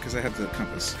don't need it because I have the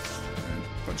compass and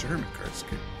a bunch of hermit cards.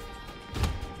 Okay.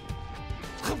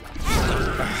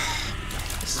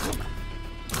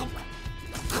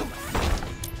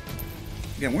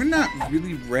 Again, we're not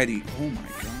really ready. Oh my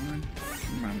god.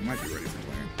 We might be ready for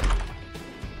Delirium.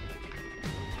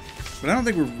 But I don't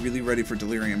think we're really ready for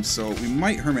Delirium, so we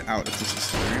might Hermit out if this is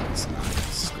Delirium. It's not.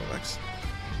 It's Skull-X.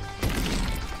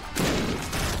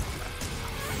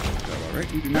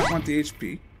 Alright, we do not want the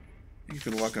HP. Thank you for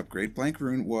the luck upgrade. Blank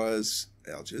Rune was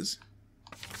Alges.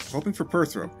 Hoping for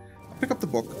Perthrow. I'll pick up the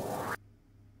book.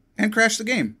 And crash the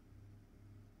game.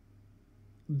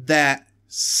 That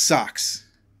sucks.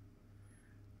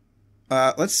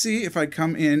 Let's see if I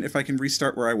come in, if I can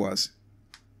restart where I was.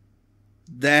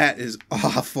 That is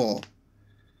awful.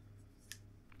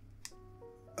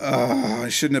 I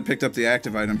shouldn't have picked up the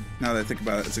active item. Now that I think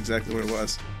about it, that's exactly what it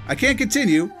was. I can't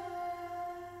continue.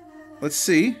 Let's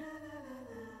see.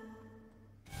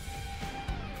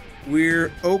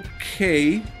 We're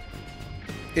okay-ish.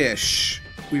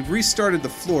 We've restarted the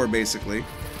floor, basically.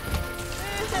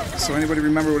 So anybody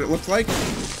remember what it looked like?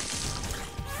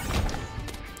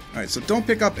 Alright, so don't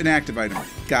pick up an active item.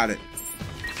 Got it.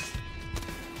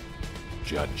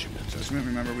 Judgment. Judgment,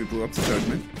 remember we blew up the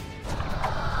Judgment.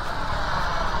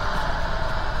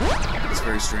 That's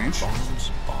very strange.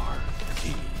 Bombs are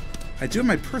key. I do have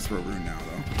my Perthrow rune now,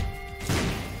 though.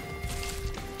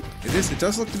 It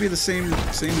does look to be the same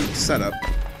setup.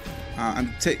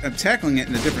 I'm tackling it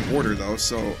in a different order, though,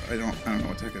 so I don't know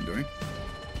what the heck I'm doing.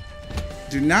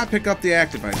 Do not pick up the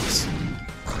active items.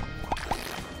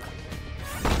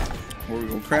 Or we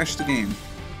will crash the game.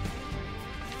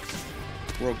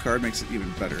 World card makes it even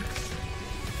better.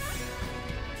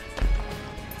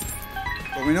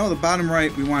 But we know the bottom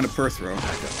right, we want a Perthrow.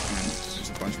 There's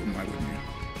a bunch of them, why wouldn't you?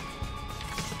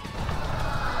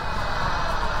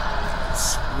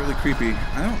 It's really creepy.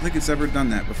 I don't think it's ever done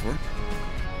that before.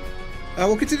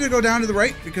 We'll continue to go down to the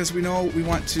right, because we know we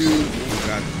want to... Oh,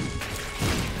 God.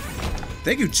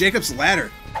 Thank you, Jacob's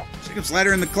Ladder. Jacob's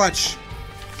Ladder in the clutch.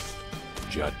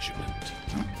 Judgment.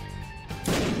 Oh.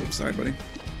 Oops, sorry, buddy.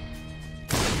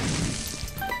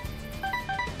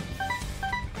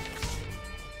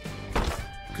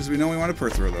 Because we know we want to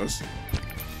Perthrow those.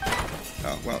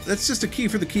 Oh, well, that's just a key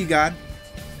for the key god.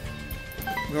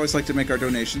 We always like to make our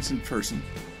donations in person.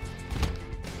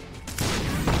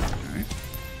 Alright.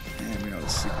 And we know the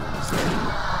secret is there.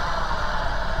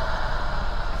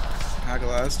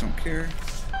 Hagalaz, don't care.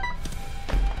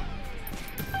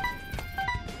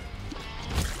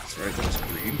 That's right, that was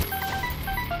green.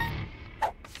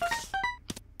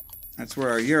 That's where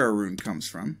our Yara rune comes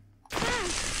from.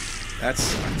 That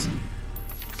sucks.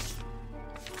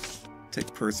 Take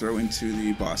Perthrow into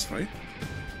the boss fight.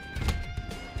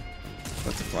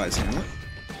 Let the flies handle it.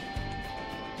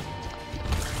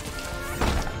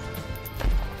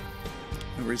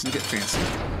 No reason to get fancy.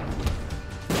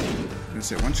 I'm gonna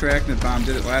say one Trachnid bomb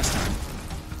did it last time.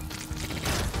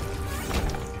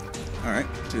 Alright,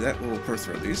 do that. We'll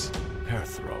Perthrow these.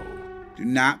 Perthrow. Do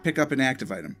not pick up an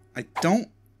active item. I don't...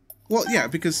 Well, yeah,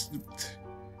 because...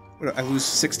 What, I lose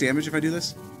 6 damage if I do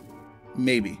this?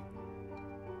 Maybe.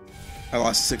 I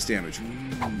lost 6 damage.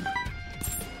 Ooh.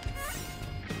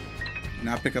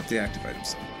 Not pick up the active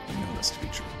items, though. I know this to be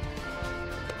true.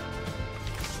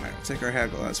 Alright, we'll take our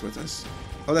Hagalaz with us.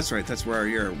 Oh, that's right. That's where our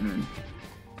Yara rune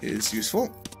is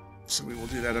useful. So we will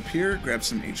do that up here. Grab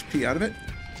some HP out of it.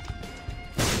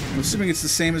 I'm assuming it's the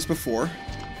same as before.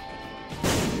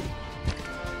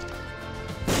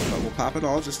 But we'll pop it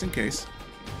all just in case.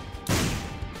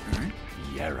 Alright.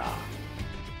 Yara.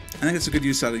 I think it's a good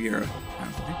use out of Yara.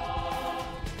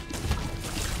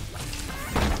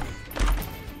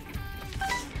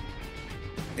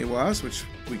 Was, which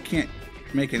we can't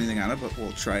make anything out of, but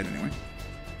we'll try it anyway.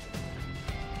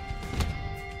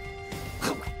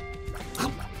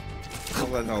 I'll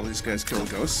let all these guys kill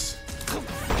ghosts.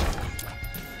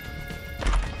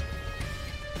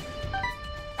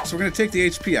 So we're going to take the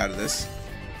HP out of this.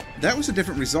 That was a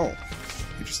different result.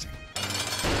 Interesting.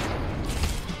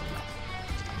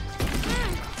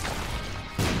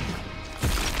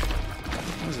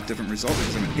 That was a different result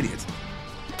because I'm an idiot.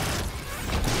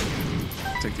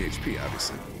 Take the HP,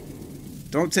 obviously.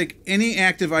 Don't take any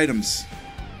active items.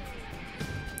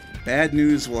 Bad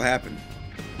news will happen.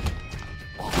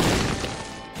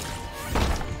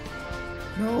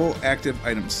 No active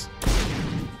items.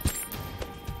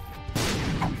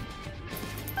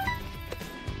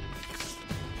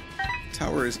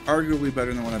 Tower is arguably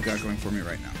better than what I've got going for me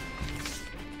right now.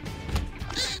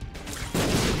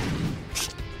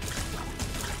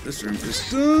 This room is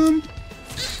doomed.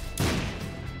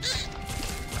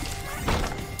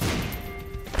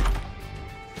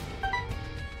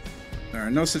 There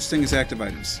are no such thing as active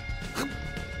items.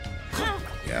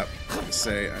 Yep, I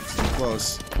say I'm too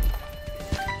close.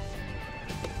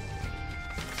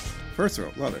 First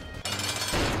throw, love it.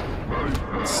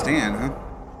 Stand, huh?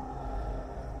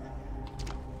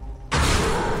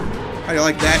 How do you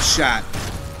like that shot?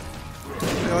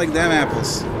 How do you like them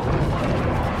apples?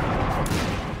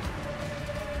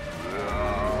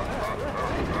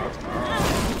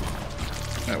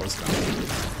 That was dumb.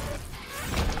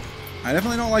 I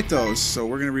definitely don't like those, so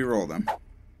we're gonna re-roll them.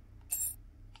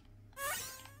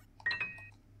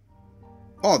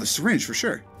 Oh, the syringe for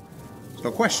sure.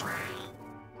 No question.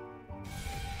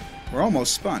 We're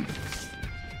almost spun.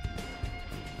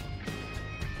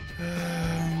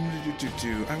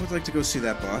 I would like to go see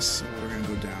that boss, so we're gonna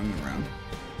go down and around.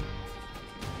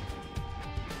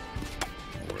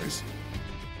 No worries.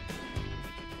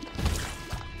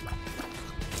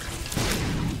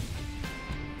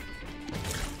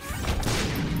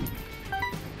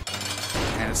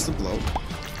 And it's the bloat.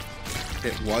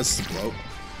 It was the bloat.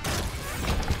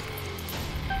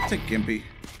 Take Gimpy.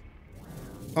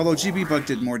 Although GB Bug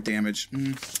did more damage.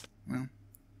 Well,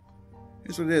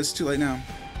 here's what it is. Too late now.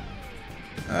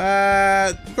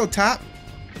 Go top.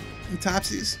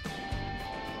 Topsies.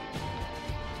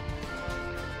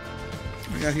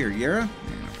 What we got here? Yara?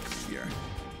 Yeah, Yara.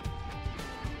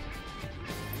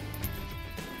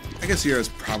 I guess Yara's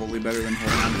probably better than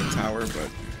holding onto the tower, but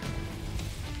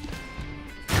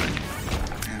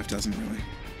half doesn't really.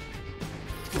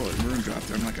 Oh, a maroon dropped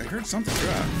there. I'm like, I heard something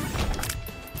drop.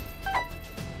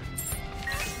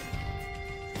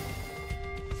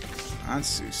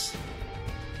 Ansus.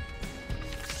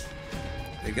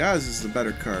 Pegaz is the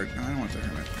better card. No, I don't want the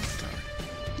Hermit.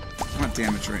 I want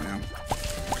damage right now.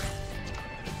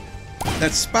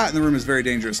 That spot in the room is very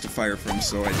dangerous to fire from,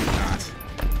 so I do not.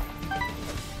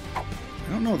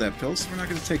 I don't know that pill, so we're not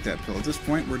going to take that pill. At this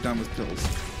point, we're done with pills.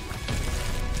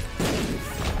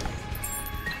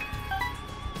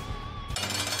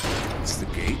 It's the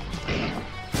gate.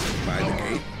 By the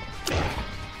gate.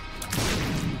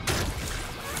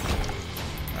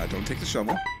 Don't take the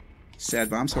shovel. Sad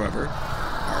bombs, however,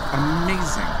 are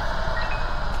amazing.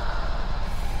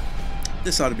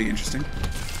 This ought to be interesting. It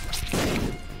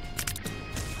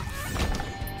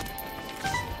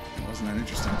wasn't that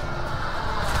interesting.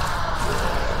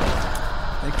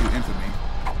 Thank you, Infamy.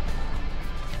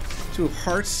 2 of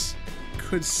Hearts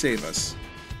could save us.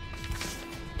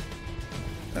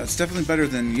 That's definitely better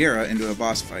than Yara into a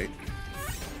boss fight.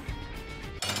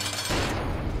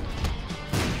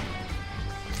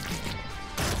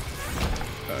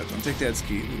 Don't take Dad's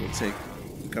key. We will take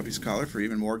Guppy's collar for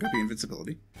even more Guppy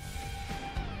invincibility.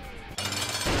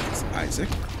 It's Isaac.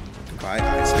 Goodbye,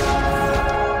 Isaac.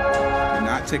 Do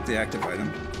not take the active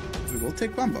item. We will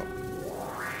take Bumbo.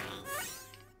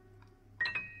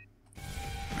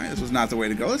 Alright, this was not the way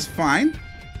to go. It's fine.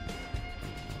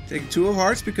 Take 2 of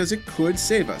Hearts because it could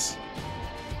save us.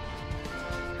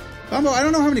 Bumbo, I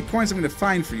don't know how many coins I'm going to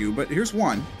find for you, but here's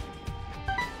one.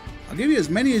 I'll give you as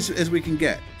many as we can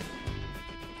get.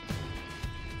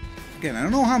 Again, I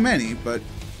don't know how many, but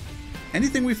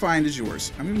anything we find is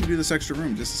yours. I'm going to do this extra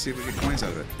room just to see if we get coins out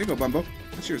of it. Here you go, Bumbo.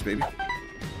 That's yours, baby.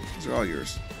 These are all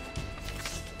yours.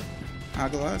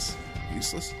 Agalas,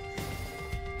 useless.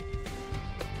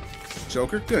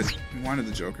 Joker, good. We wanted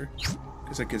the Joker,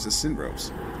 because that gives us Sin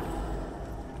Robes.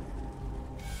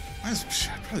 I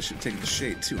probably should have taken the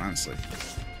Shade, too, honestly.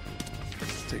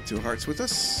 Take 2 Hearts with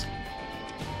us.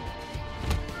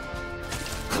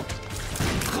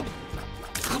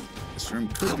 This room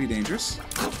could be dangerous.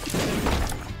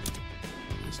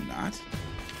 It's not.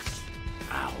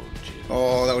 Ouch.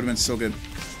 Oh, that would have been so good.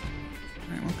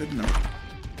 Alright, well, good to know.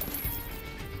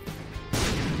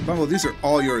 Bumbo, these are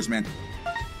all yours, man.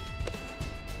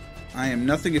 I am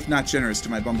nothing if not generous to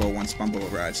my Bumbo once Bumbo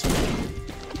arrives.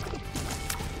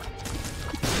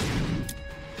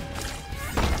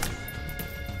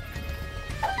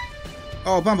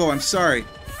 Oh, Bumbo, I'm sorry.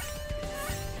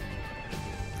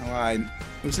 I lied.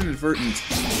 It was inadvertent.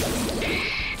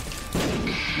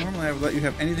 Normally I would let you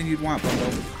have anything you'd want, Bumbo.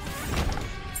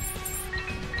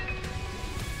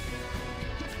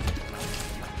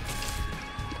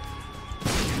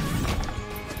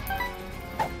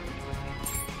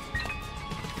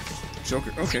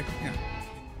 Joker, okay, yeah.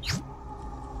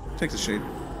 Take the Shade.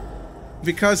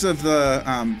 Because of the,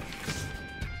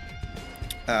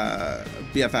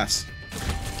 BFFs.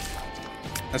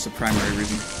 That's the primary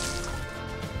reason.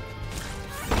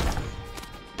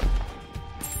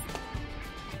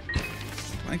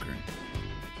 Blank room.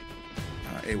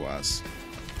 AWAS.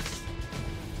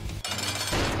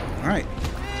 Alright.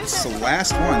 This is the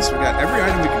last one, so we got every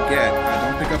item we could get.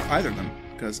 Don't pick up either of them,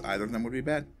 because either of them would be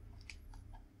bad.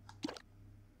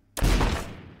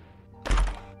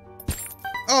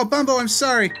 Oh, Bumbo, I'm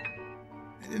sorry!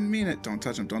 I didn't mean it. Don't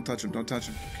touch him, don't touch him, don't touch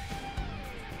him.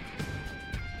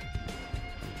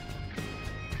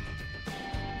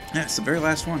 Yeah, it's the very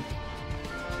last one.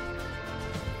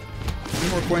 3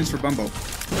 more coins for Bumbo.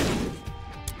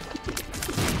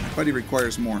 My buddy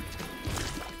requires more.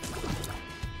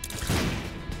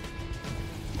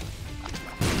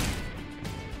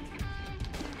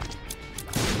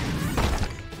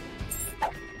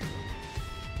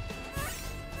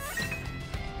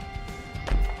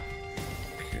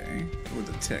 Okay, with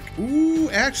a tick. Ooh,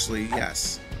 actually,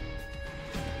 yes.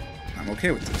 I'm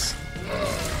okay with this.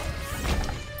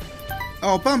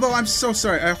 Oh, Bumbo, I'm so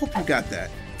sorry. I hope you got that.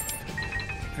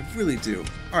 I really do.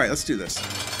 Alright, let's do this.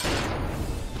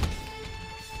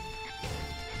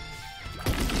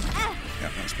 Yeah,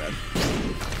 that was bad.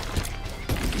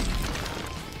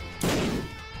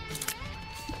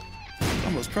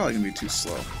 Bumbo's probably going to be too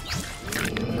slow.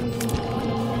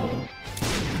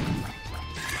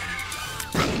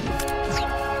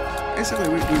 Basically,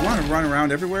 we want to run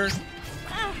around everywhere.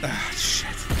 Ah,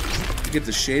 shit. To give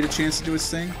the Shade a chance to do his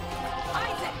thing.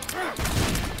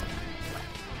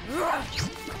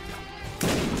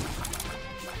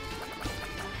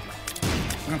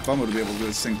 I want Bumbo to be able to do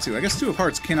this thing too. I guess 2 of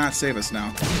Hearts cannot save us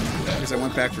now, because I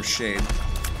went back for Shade.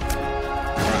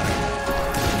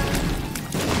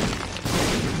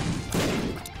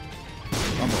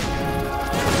 Bumbo.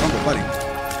 Bumbo, buddy.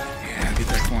 Yeah, get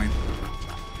that coin.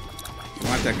 You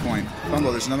want that coin.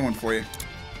 Bumbo, there's another one for you.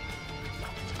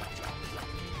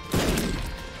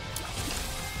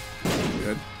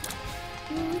 Good.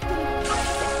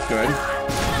 Good.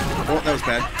 Oh, that was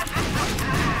bad.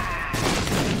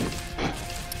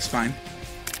 Fine.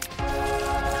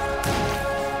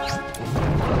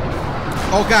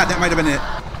 Oh god, that might have been it.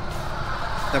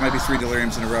 That might be 3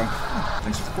 deliriums in a row. Oh,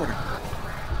 thanks for the quarter.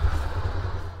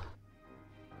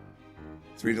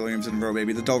 3 deliriums in a row,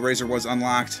 baby. The Dull Razor was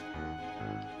unlocked.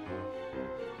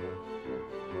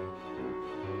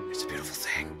 It's a beautiful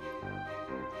thing.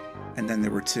 And then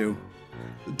there were 2.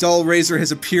 The Dull Razor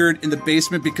has appeared in the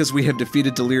basement because we have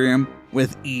defeated Delirium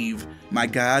with Eve. My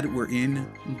god, we're in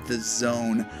the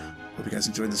zone. Hope you guys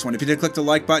enjoyed this one. If you did, click the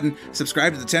like button,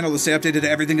 subscribe to the channel to stay updated to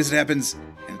everything as it happens.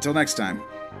 And until next time,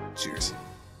 cheers.